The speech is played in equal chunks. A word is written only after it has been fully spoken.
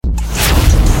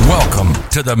Welcome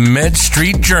to the Med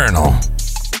Street Journal.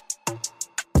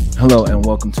 Hello and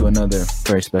welcome to another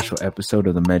very special episode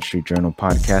of the Med Street Journal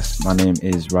podcast. My name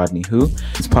is Rodney Hu.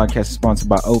 This podcast is sponsored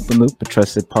by OpenLoop, a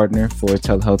trusted partner for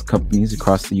telehealth companies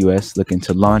across the U.S. looking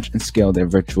to launch and scale their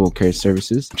virtual care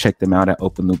services. Check them out at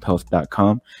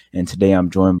openloophealth.com. And today I'm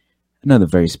joined by another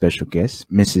very special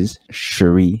guest, Mrs.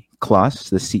 Cherie Kloss,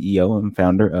 the CEO and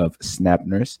founder of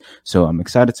SnapNurse. So I'm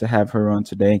excited to have her on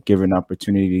today, give her an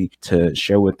opportunity to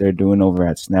share what they're doing over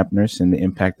at SnapNurse and the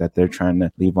impact that they're trying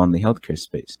to leave on the healthcare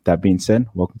space. That being said,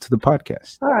 welcome to the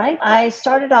podcast. All right. I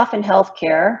started off in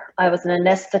healthcare. I was an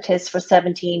anesthetist for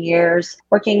 17 years,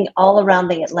 working all around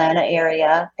the Atlanta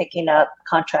area, picking up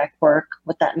contract work.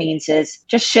 What that means is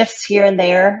just shifts here and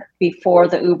there before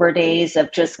the Uber days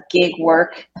of just gig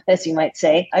work, as you might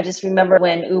say. I just remember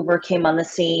when Uber came on the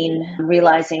scene,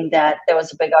 realizing that there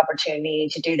was a big opportunity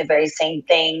to do the very same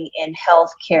thing in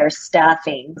healthcare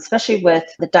staffing, especially with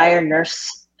the dire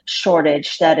nurse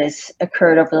shortage that has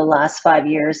occurred over the last 5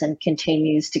 years and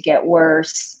continues to get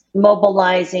worse.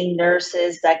 Mobilizing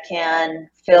nurses that can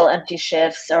fill empty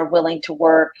shifts, are willing to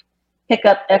work, pick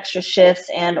up extra shifts,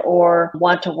 and or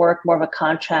want to work more of a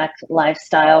contract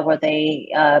lifestyle where they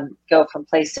go from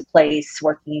place to place,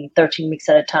 working 13 weeks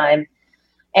at a time.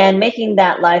 And making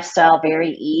that lifestyle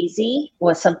very easy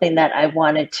was something that I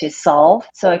wanted to solve.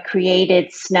 So I created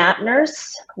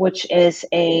SnapNurse, which is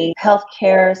a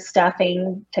healthcare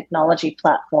staffing technology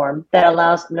platform that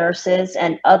allows nurses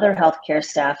and other healthcare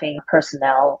staffing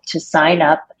personnel to sign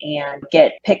up and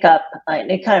pick up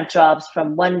any kind of jobs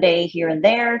from one day here and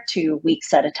there to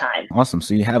weeks at a time. Awesome.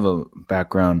 So you have a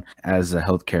background as a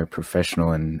healthcare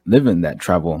professional and living that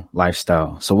travel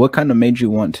lifestyle. So what kind of made you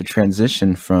want to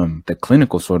transition from the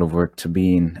clinical sort of work to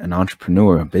being an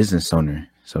entrepreneur, a business owner,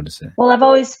 so to say? Well, I've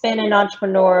always been an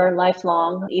entrepreneur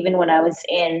lifelong. Even when I was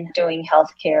doing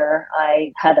healthcare,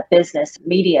 I had a business,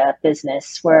 media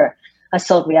business, where I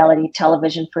sold reality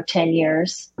television for 10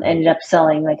 years, ended up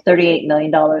selling like $38 million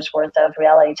worth of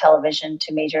reality television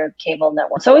to major cable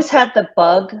networks. So I always had the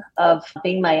bug of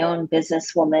being my own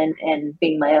businesswoman and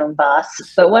being my own boss.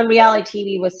 But when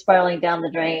reality TV was spiraling down the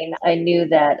drain, I knew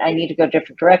that I needed to go a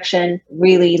different direction,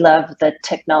 really loved the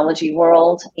technology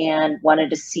world and wanted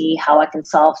to see how I can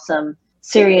solve some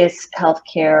serious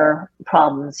healthcare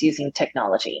problems using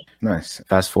technology. Nice.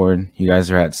 Fast forward, you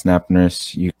guys are at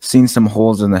SnapNurse. You've seen some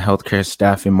holes in the healthcare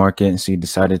staffing market, and so you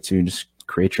decided to just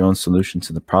create your own solution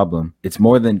to the problem. It's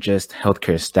more than just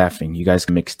healthcare staffing. You guys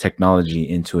can mix technology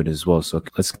into it as well. So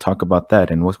let's talk about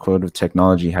that. And what sort of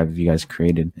technology have you guys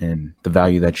created and the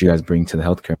value that you guys bring to the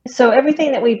healthcare? So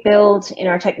everything that we build in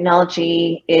our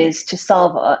technology is to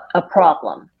solve a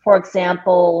problem. For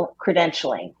example,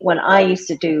 credentialing. When I used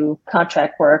to do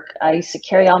contract work, I used to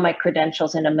carry all my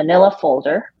credentials in a manila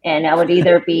folder, and I would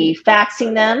either be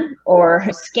faxing them or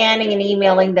scanning and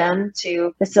emailing them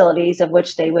to facilities, of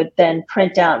which they would then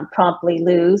print out and promptly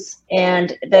lose.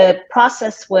 And the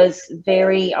process was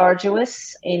very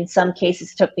arduous. In some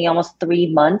cases, it took me almost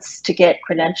 3 months to get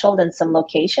credentialed in some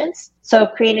locations. So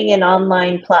creating an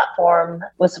online platform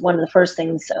was one of the first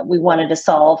things we wanted to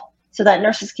solve, so that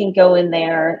nurses can go in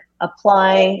there,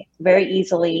 apply very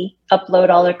easily, upload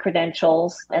all their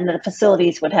credentials, and the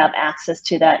facilities would have access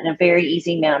to that in a very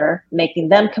easy manner, making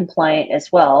them compliant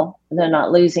as well. They're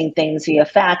not losing things via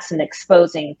fax and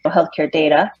exposing healthcare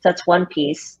data. That's one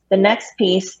piece. The next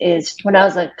piece is when I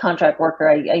was a contract worker,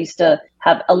 I used to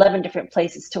have 11 different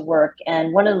places to work,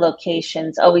 and one of the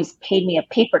locations always paid me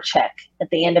a paper check at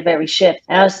the end of every shift.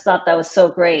 And I just thought that was so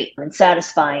great and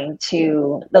satisfying,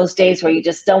 to those days where you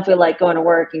just don't feel like going to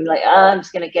work and you're like, I'm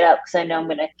just going to get up because I know I'm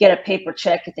going to get a paper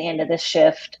check at the end of this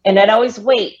shift. And I'd always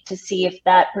wait to see if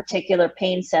that particular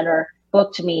pain center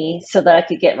booked me so that I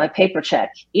could get my paper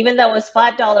check, even though it was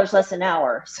 $5 less an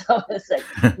hour. So it's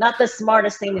like not the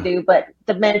smartest thing to do, but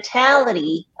the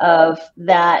mentality of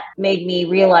that made me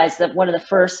realize that one of the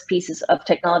first pieces of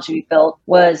technology we built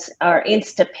was our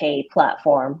InstaPay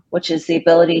platform, which is the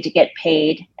ability to get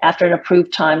paid after an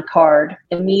approved time card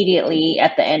immediately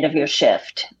at the end of your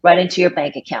shift, right into your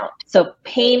bank account. So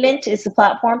payment is the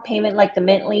platform, payment like the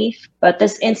Mint Leaf, but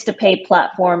this InstaPay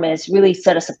platform has really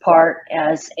set us apart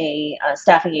as a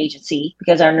staffing agency,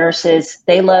 because our nurses,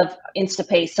 they love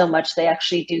InstaPay so much they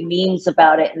actually do memes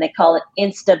about it, and they call it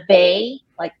InstaBay,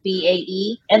 like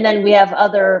BAE. And then we have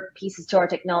other pieces to our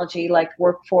technology like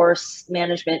workforce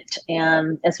management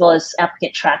and as well as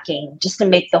applicant tracking, just to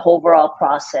make the overall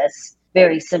process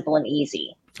very simple and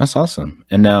easy. That's awesome.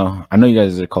 And now I know you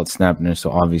guys are called SnapNurse,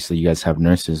 so obviously you guys have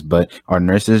nurses, but are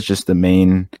nurses just the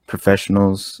main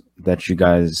professionals that you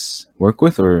guys work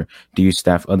with, or do you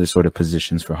staff other sort of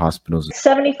positions for hospitals?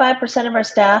 75% of our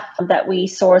staff that we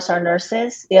source are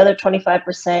nurses. The other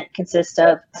 25% consist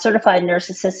of certified nurse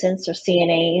assistants or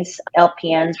CNAs,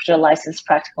 LPNs, which are licensed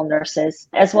practical nurses,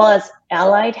 as well as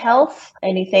allied health,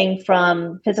 anything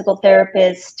from physical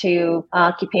therapists to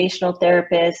occupational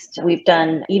therapists. We've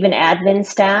done even admin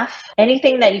staff.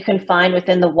 Anything that you can find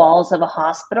within the walls of a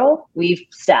hospital, we've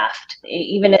staffed,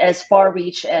 even as far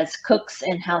reach as cooks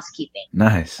and housekeeping.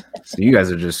 Nice. So you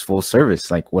guys are just full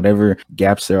service, like whatever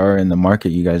gaps there are in the market,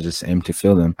 you guys just aim to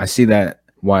fill them. I see that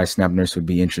why Snap Nurse would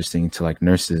be interesting to like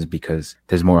nurses, because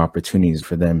there's more opportunities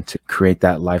for them to create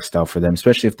that lifestyle for them,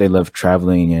 especially if they love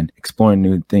traveling and exploring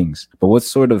new things. But what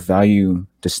sort of value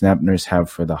does Snap Nurse have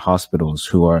for the hospitals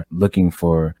who are looking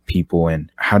for people,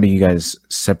 and how do you guys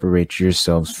separate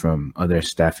yourselves from other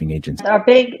staffing agencies? Our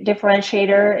big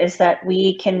differentiator is that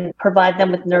we can provide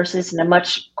them with nurses in a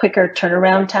much quicker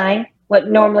turnaround time. What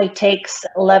normally takes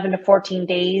 11 to 14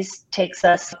 days takes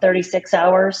us 36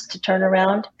 hours to turn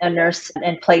around a nurse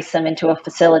and place them into a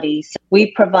facility. So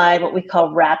we provide what we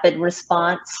call rapid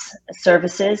response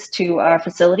services to our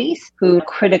facilities who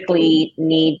critically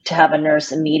need to have a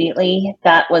nurse immediately.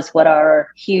 That was what our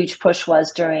huge push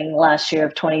was during last year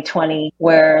of 2020,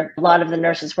 where a lot of the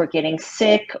nurses were getting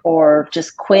sick or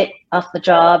just quit off the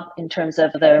job in terms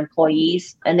of their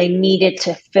employees, and they needed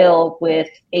to fill with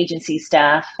agency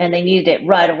staff, and they needed it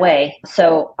right away.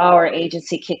 So our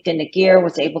agency kicked into gear,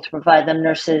 was able to provide them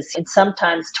nurses in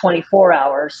sometimes 24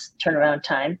 hours turnaround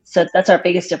time. So that's our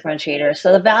biggest differentiator.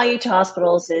 So the value to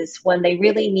hospitals is when they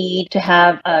really need to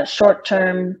have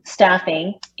short-term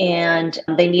staffing and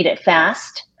they need it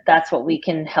fast. That's what we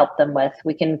can help them with.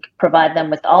 We can provide them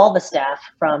with all the staff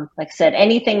from, like I said,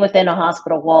 anything within a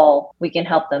hospital wall, we can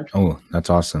help them. Oh, that's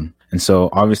awesome. And so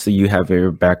obviously you have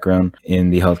your background in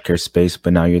the healthcare space,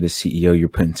 but now you're the CEO, you're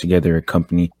putting together a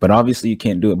company, but obviously you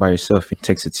can't do it by yourself. It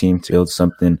takes a team to build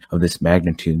something of this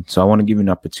magnitude. So I want to give you an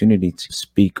opportunity to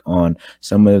speak on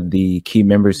some of the key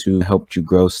members who helped you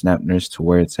grow Snap Nurse to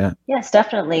where it's at. Yes,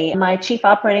 definitely. My Chief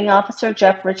Operating Officer,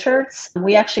 Jeff Richards,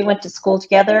 we actually went to school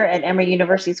together at Emory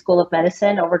University School of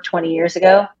Medicine over 20 years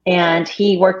ago. And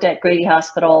he worked at Grady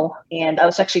Hospital. And I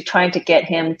was actually trying to get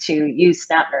him to use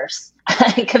Snap Nurse.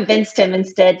 I convinced him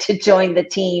instead to join the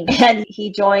team, and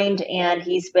he joined, and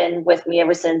he's been with me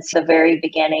ever since the very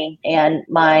beginning. And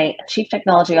my chief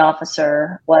technology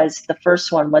officer the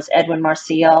first one was Edwin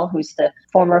Marcial, who's the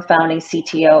former founding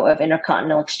CTO of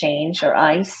Intercontinental Exchange, or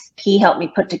ICE. He helped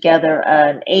me put together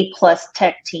an A+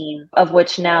 tech team, of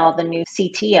which now the new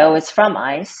CTO is from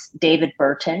ICE, David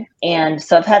Burton. And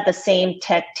so I've had the same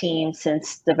tech team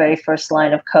since the very first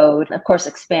line of code. Of course,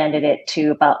 expanded it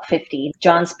to about 50.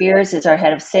 John Spears is our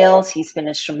head of sales. He's been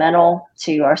instrumental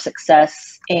to our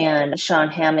success. And Sean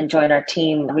Hammond joined our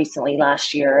team recently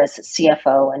last year as a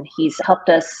CFO, and he's helped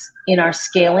us in our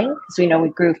scaling, because we know we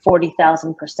grew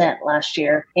 40,000% last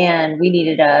year, and we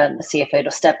needed a CFO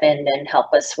to step in and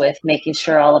help us with making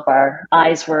sure all of our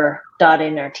I's were dotted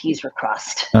and our T's were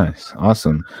crossed. Nice.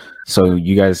 Awesome. So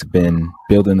you guys have been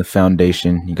building the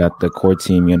foundation. You got the core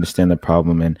team. You understand the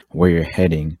problem and where you're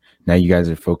heading. Now you guys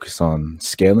are focused on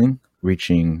scaling,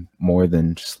 reaching more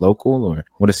than just local, or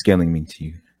what does scaling mean to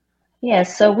you?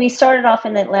 Yes, so we started off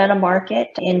in the Atlanta market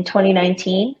in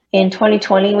 2019. In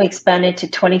 2020, we expanded to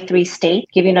 23 states.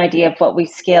 Give you an idea of what we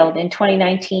scaled. In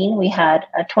 2019, we had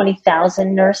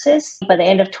 20,000 nurses. By the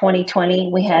end of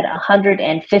 2020, we had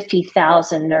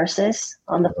 150,000 nurses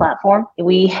on the platform.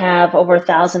 We have over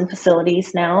 1,000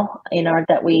 facilities now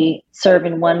that we serve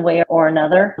in one way or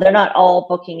another. They're not all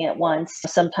booking at once.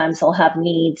 Sometimes they'll have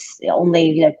needs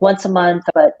only like once a month,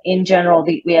 but in general,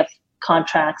 we have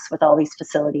contracts with all these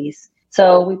facilities.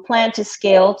 So we plan to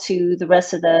scale to the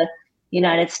rest of the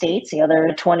United States, the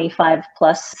other 25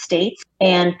 plus states,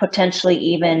 and potentially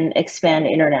even expand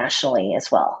internationally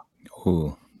as well.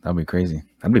 Ooh, that'd be crazy.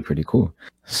 That'd be pretty cool.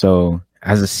 So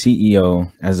as a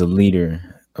CEO, as a leader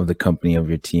of the company, of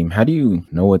your team, how do you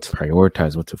know what to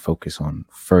prioritize, what to focus on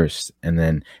first? And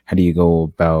then how do you go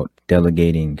about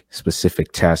delegating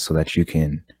specific tasks so that you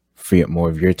can free up more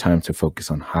of your time to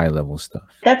focus on high level stuff?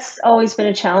 That's always been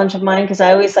a challenge of mine, because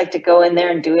I always like to go in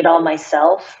there and do it all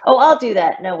myself. Oh, I'll do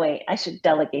that. No, wait, I should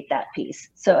delegate that piece.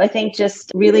 So I think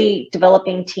just really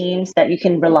developing teams that you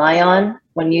can rely on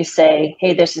when you say,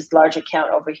 hey, there's this large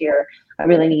account over here. I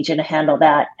really need you to handle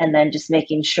that. And then just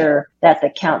making sure that the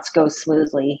accounts go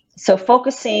smoothly. So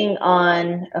focusing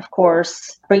on, of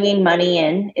course, bringing money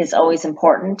in is always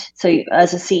important. So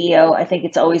as a CEO, I think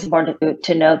it's always important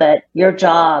to know that your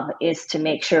job is to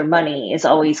make sure money is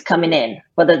always coming in,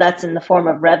 whether that's in the form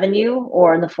of revenue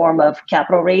or in the form of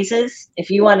capital raises. If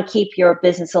you want to keep your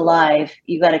business alive,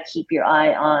 you got to keep your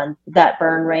eye on that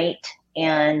burn rate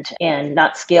and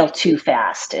not scale too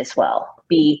fast as well.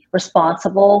 Be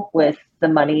responsible with the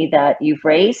money that you've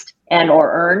raised and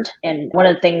or earned. And one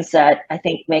of the things that I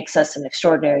think makes us an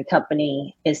extraordinary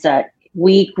company is that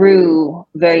we grew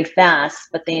very fast,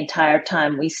 but the entire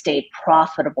time we stayed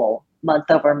profitable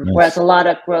month over month. Whereas a lot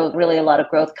of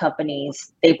growth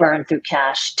companies, they burn through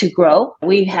cash to grow.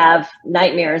 We have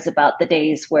nightmares about the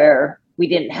days where we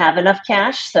didn't have enough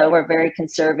cash, so we're very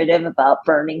conservative about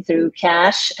burning through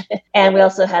cash. And we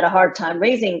also had a hard time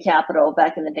raising capital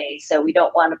back in the day, so we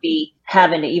don't want to be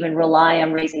having to even rely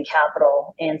on raising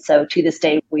capital. And so to this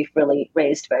day, we've really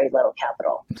raised very little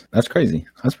capital. That's crazy.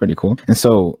 That's pretty cool. And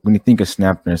so when you think of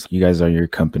SnapNurse, you guys are your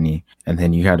company, and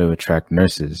then you had to attract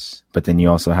nurses, but then you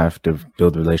also have to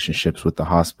build relationships with the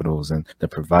hospitals and the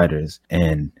providers.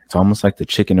 And it's almost like the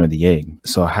chicken or the egg.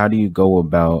 So how do you go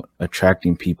about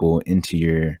attracting people into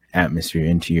your atmosphere,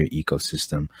 into your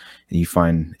ecosystem? Do you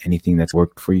find anything that's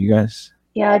worked for you guys?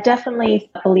 Yeah, I definitely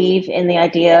believe in the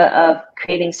idea of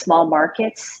creating small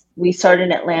markets. We started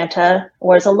in Atlanta,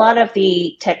 whereas a lot of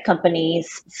the tech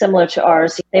companies similar to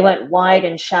ours, they went wide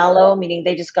and shallow, meaning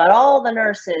they just got all the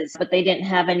nurses, but they didn't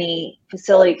have any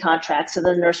facility contracts. So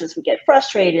the nurses would get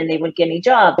frustrated and they wouldn't get any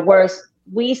job. Whereas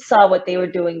we saw what they were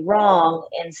doing wrong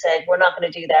and said, we're not going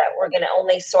to do that. We're going to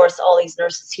only source all these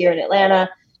nurses here in Atlanta.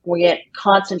 We get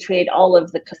concentrate all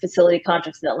of the facility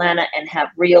contracts in Atlanta and have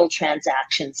real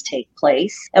transactions take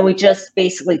place. And we just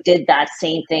basically did that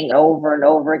same thing over and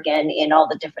over again in all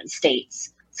the different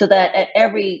states. So that at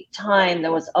every time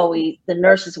there was always the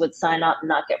nurses would sign up and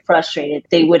not get frustrated.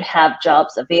 They would have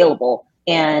jobs available.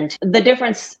 And the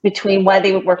difference between why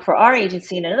they would work for our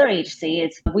agency and another agency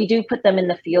is we do put them in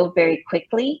the field very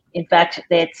quickly. In fact,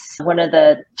 it's one of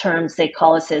the terms they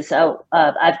call us is,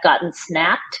 I've gotten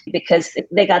snapped, because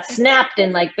they got snapped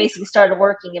and like basically started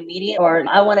working immediately. Or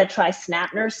I want to try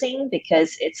snap nursing,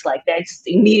 because it's like they're just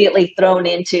immediately thrown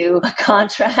into a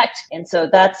contract. And so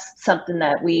that's something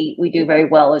that we do very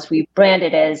well, is we brand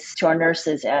it as to our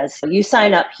nurses as you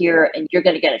sign up here and you're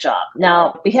going to get a job.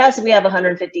 Now, because we have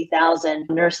 150,000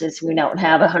 nurses, we don't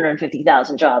have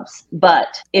 150,000 jobs.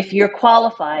 But if you're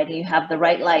qualified and you have the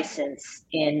right license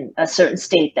in a certain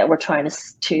state that we're trying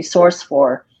to source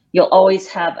for, you'll always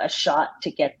have a shot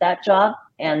to get that job.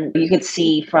 And you could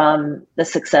see from the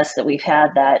success that we've had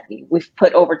that we've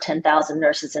put over 10,000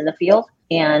 nurses in the field,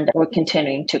 and we're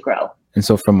continuing to grow. And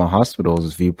so from a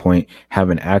hospital's viewpoint,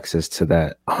 having access to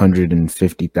that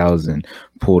 150,000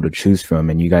 pool to choose from,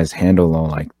 and you guys handle all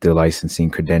like the licensing,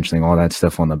 credentialing, all that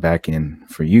stuff on the back end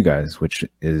for you guys, which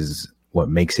is what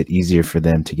makes it easier for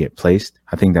them to get placed.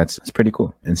 I think that's pretty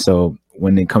cool. And so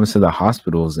when it comes to the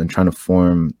hospitals and trying to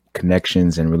form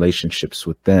connections and relationships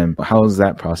with them, how has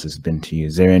that process been to you?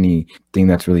 Is there anything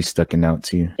that's really sticking out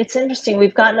to you? It's interesting.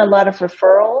 We've gotten a lot of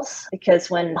referrals, because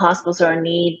when hospitals are in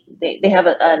need, they have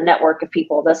a network of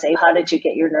people. They'll say, how did you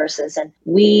get your nurses? And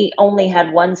we only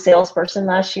had one salesperson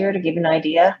last year, to give you an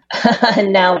idea.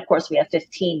 And now, of course, we have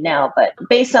 15 now. But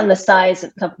based on the size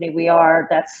of the company we are,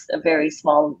 that's a very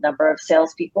small number of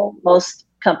salespeople. Most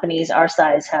companies our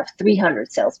size have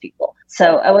 300 salespeople.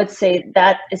 So I would say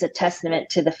that is a testament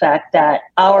to the fact that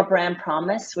our brand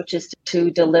promise, which is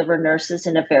to deliver nurses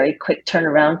in a very quick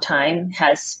turnaround time,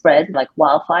 has spread like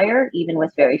wildfire, even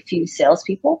with very few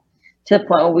salespeople, to the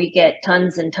point where we get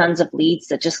tons and tons of leads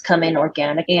that just come in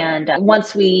organic. And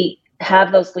once we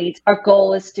have those leads, our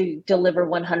goal is to deliver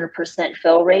 100%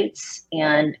 fill rates.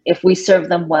 And if we serve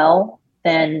them well,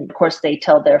 then of course they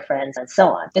tell their friends and so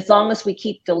on. As long as we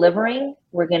keep delivering,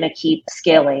 we're going to keep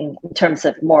scaling in terms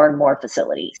of more and more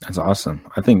facilities. That's awesome.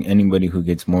 I think anybody who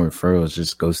gets more referrals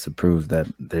just goes to prove that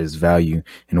there's value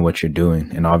in what you're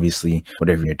doing. And obviously,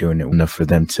 whatever you're doing, enough for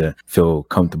them to feel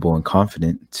comfortable and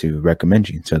confident to recommend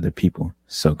you to other people.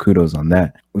 So kudos on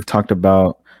that. We've talked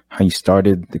about how you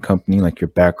started the company, like your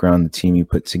background, the team you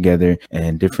put together,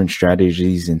 and different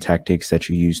strategies and tactics that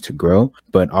you use to grow.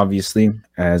 But obviously,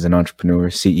 as an entrepreneur,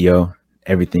 CEO,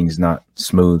 everything's not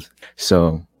smooth.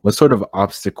 So what sort of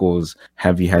obstacles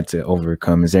have you had to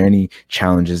overcome? Is there any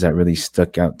challenges that really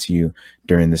stuck out to you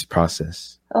during this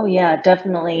process? Oh, yeah,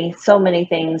 definitely. So many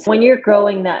things. When you're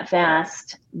growing that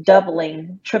fast,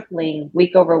 doubling, tripling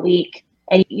week over week,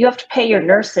 And you have to pay your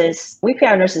nurses. We pay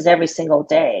our nurses every single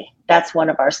day. That's one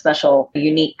of our special,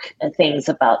 unique things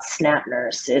about SNAP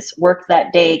Nurse is work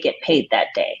that day, get paid that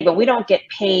day. But we don't get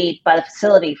paid by the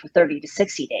facility for 30 to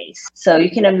 60 days. So you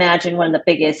can imagine one of the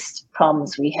biggest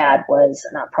problems we had was,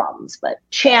 not problems, but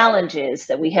challenges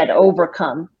that we had to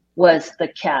overcome was the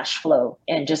cash flow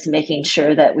and just making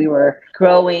sure that we were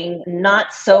growing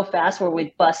not so fast where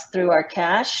we'd bust through our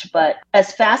cash, but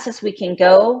as fast as we can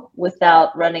go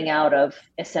without running out of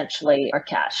essentially our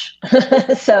cash.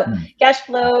 So cash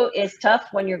flow is tough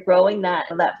when you're growing that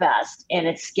fast, and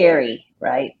it's scary,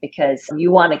 right? Because you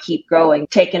want to keep growing.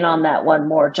 Taking on that one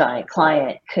more giant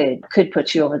client could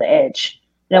put you over the edge.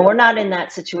 Now, we're not in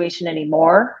that situation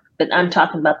anymore, but I'm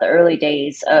talking about the early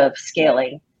days of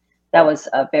scaling. That was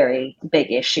a very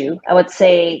big issue. I would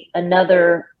say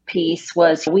another piece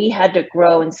was we had to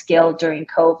grow and scale during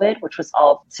COVID, which was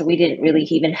so we didn't really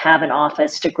even have an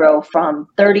office to grow from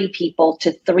 30 people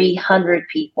to 300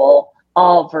 people,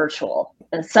 all virtual.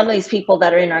 And some of these people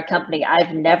that are in our company,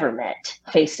 I've never met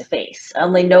face to face. I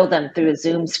only know them through a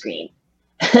Zoom screen.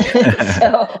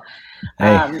 So,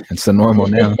 it's the normal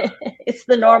now. It's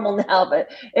the normal now, but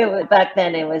back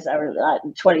then it was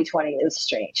 2020. It was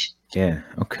strange. Yeah.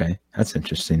 Okay. That's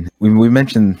interesting. We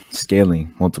mentioned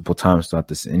scaling multiple times throughout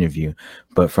this interview,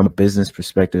 but from a business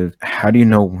perspective, how do you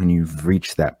know when you've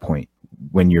reached that point,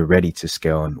 when you're ready to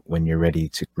scale and when you're ready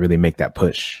to really make that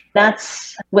push?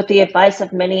 That's with the advice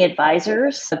of many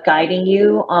advisors guiding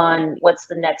you on what's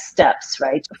the next steps,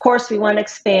 right? Of course, we want to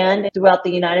expand throughout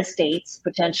the United States,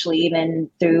 potentially even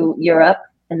through Europe.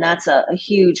 And that's a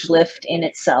huge lift in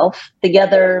itself. The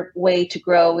other way to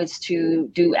grow is to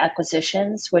do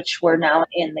acquisitions, which we're now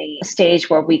in the stage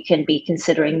where we can be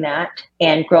considering that,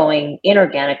 and growing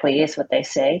inorganically is what they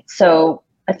say. So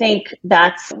I think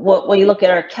that's what when you look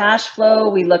at our cash flow,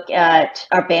 we look at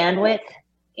our bandwidth,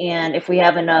 and if we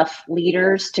have enough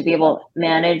leaders to be able to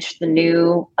manage the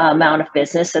new amount of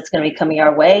business that's going to be coming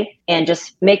our way, and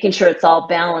just making sure it's all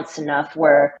balanced enough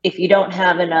where if you don't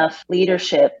have enough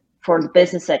leadership for the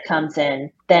business that comes in,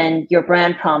 then your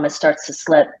brand promise starts to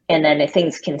slip, and then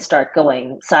things can start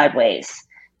going sideways.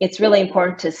 It's really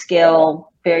important to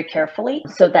scale very carefully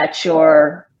so that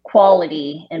your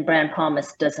quality and brand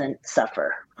promise doesn't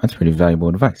suffer. That's pretty valuable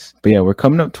advice. But yeah, we're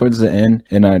coming up towards the end,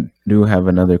 and I do have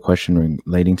another question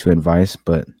relating to advice,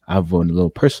 but I have a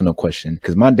little personal question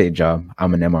because my day job,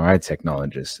 I'm an MRI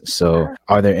technologist. So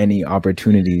are there any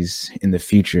opportunities in the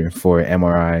future for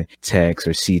MRI techs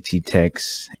or CT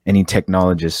techs, any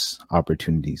technologist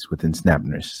opportunities within SNAP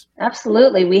Nurse?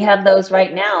 Absolutely. We have those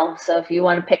right now. So if you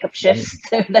want to pick up shifts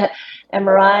to the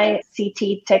MRI,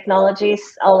 CT technologies,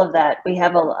 all of that, we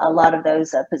have a lot of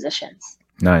those positions.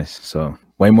 Nice. So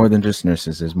way more than just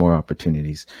nurses. There's more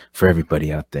opportunities for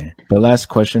everybody out there. But last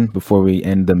question before we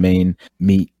end the main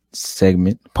meat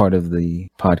segment part of the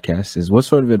podcast is, what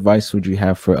sort of advice would you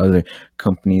have for other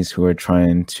companies who are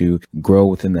trying to grow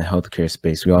within the healthcare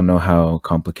space? We all know how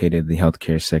complicated the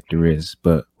healthcare sector is,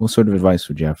 but what sort of advice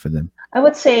would you have for them? I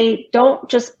would say don't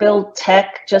just build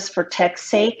tech just for tech's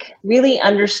sake. Really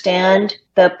understand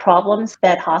the problems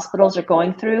that hospitals are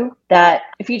going through, that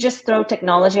if you just throw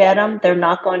technology at them, they're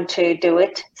not going to do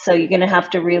it. So you're going to have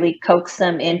to really coax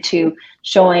them into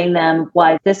showing them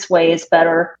why this way is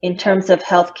better in terms of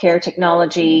healthcare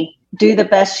technology. Do the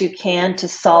best you can to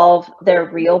solve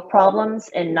their real problems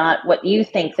and not what you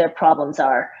think their problems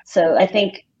are. So I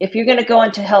think if you're going to go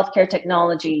into healthcare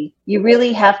technology, you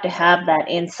really have to have that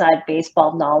inside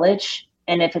baseball knowledge.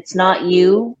 And if it's not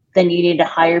you, then you need to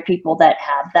hire people that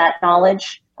have that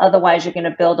knowledge. Otherwise, you're going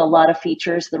to build a lot of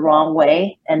features the wrong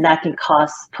way, and that can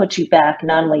put you back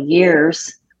not only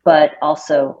years, but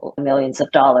also millions of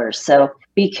dollars. So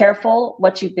be careful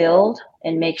what you build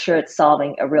and make sure it's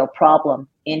solving a real problem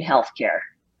in healthcare.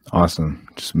 Awesome.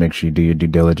 Just make sure you do your due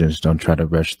diligence. Don't try to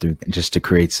rush through just to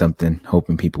create something,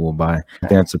 hoping people will buy. I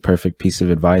think that's a perfect piece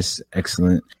of advice.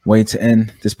 Excellent way to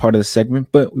end this part of the segment.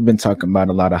 But we've been talking about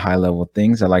a lot of high level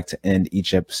things. I like to end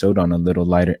each episode on a little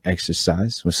lighter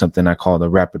exercise with something I call the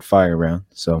rapid fire round.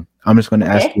 So I'm just going to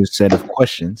ask you a set of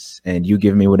questions and you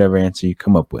give me whatever answer you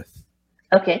come up with.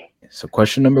 Okay. So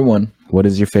question number 1, what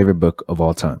is your favorite book of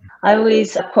all time? I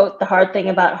always quote The Hard Thing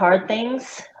About Hard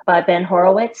Things by Ben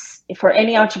Horowitz. For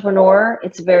any entrepreneur,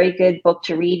 it's a very good book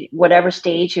to read, whatever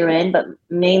stage you're in, but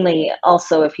mainly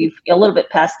also if you're a little bit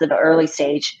past the early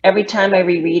stage. Every time I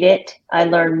reread it, I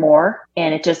learn more,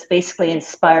 and it just basically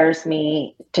inspires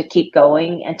me to keep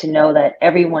going and to know that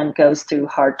everyone goes through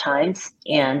hard times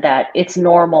and that it's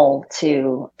normal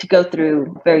to go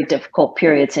through very difficult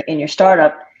periods in your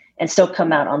startup and still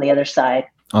come out on the other side.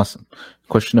 Awesome.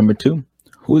 Question number 2.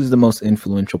 Who is the most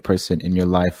influential person in your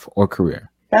life or career?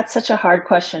 That's such a hard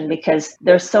question because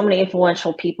there's so many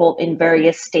influential people in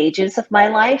various stages of my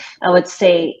life. I would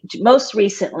say most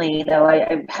recently, though,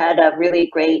 I had a really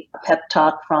great pep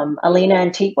talk from Alina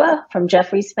Antigua from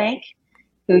Jefferies Bank,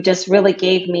 who just really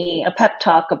gave me a pep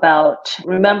talk about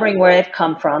remembering where I've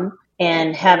come from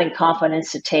and having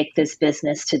confidence to take this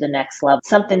business to the next level.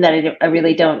 Something that I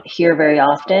really don't hear very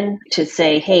often, to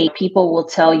say, hey, people will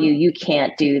tell you, you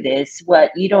can't do this,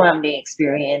 you don't have any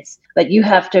experience, but you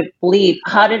have to believe,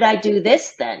 how did I do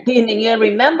this then? And then you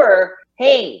remember,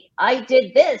 hey, I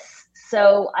did this,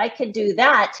 so I can do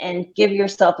that, and give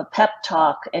yourself a pep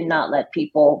talk and not let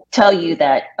people tell you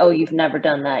that, oh, you've never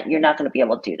done that, you're not going to be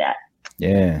able to do that.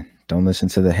 Yeah, don't listen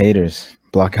to the haters.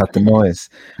 Block out the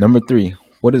noise. Number 3.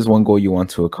 What is one goal you want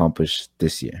to accomplish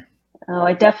this year? Oh,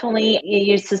 I definitely,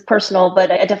 this is personal, but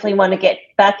I definitely want to get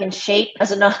back in shape.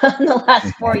 As in the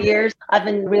last 4 years, I've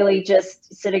been really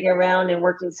just sitting around and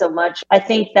working so much. I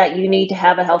think that you need to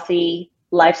have a healthy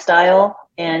lifestyle.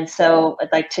 And so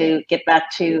I'd like to get back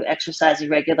to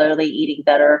exercising regularly, eating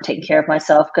better, taking care of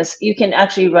myself, because you can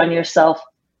actually run yourself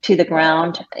to the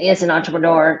ground as an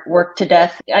entrepreneur, work to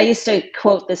death. I used to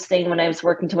quote this thing when I was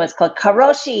working too much called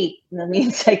karoshi. That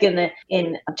means like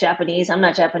in Japanese. I'm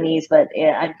not Japanese, but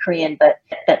I'm Korean. But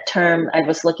that term, I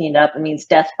was looking it up. It means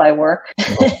death by work.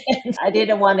 I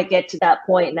didn't want to get to that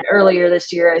point. And earlier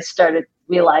this year, I started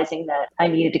realizing that I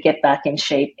needed to get back in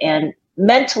shape. And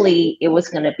mentally, it was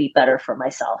going to be better for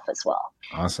myself as well.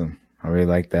 Awesome. I really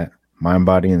like that. Mind,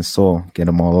 body, and soul, get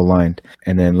them all aligned.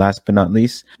 And then last but not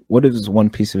least, what is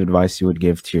one piece of advice you would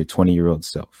give to your 20-year-old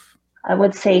self? I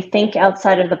would say think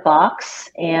outside of the box,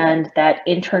 and that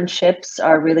internships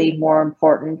are really more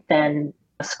important than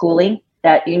schooling,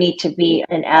 that you need to be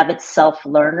an avid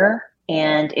self-learner.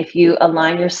 And if you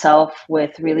align yourself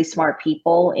with really smart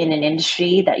people in an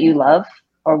industry that you love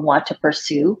or want to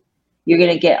pursue, you're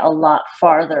going to get a lot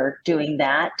farther doing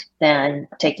that than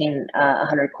taking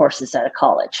 100 courses at a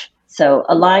college. So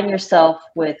align yourself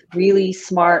with really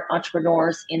smart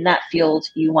entrepreneurs in that field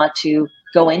you want to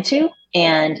go into,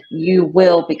 and you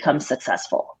will become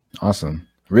successful. Awesome.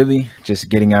 Really just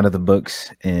getting out of the books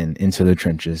and into the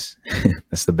trenches.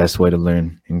 That's the best way to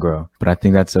learn and grow. But I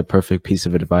think that's a perfect piece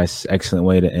of advice. Excellent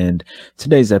way to end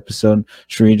today's episode.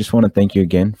 Sheree, just want to thank you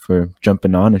again for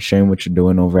jumping on and sharing what you're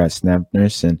doing over at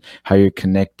SnapNurse and how you're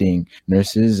connecting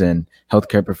nurses and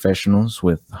healthcare professionals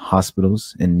with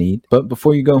hospitals in need. But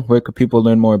before you go, where could people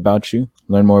learn more about you,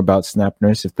 learn more about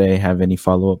SnapNurse if they have any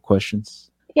follow-up questions?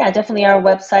 Yeah, definitely our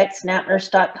website,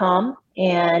 snapnurse.com.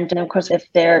 And of course, if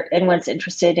anyone's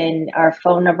interested in, our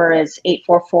phone number is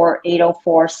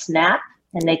 844-804-SNAP.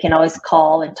 And they can always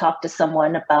call and talk to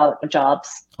someone about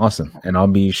jobs. Awesome. And I'll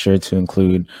be sure to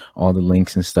include all the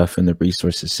links and stuff in the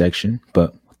resources section.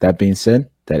 But with that being said,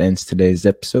 that ends today's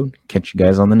episode. Catch you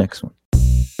guys on the next one.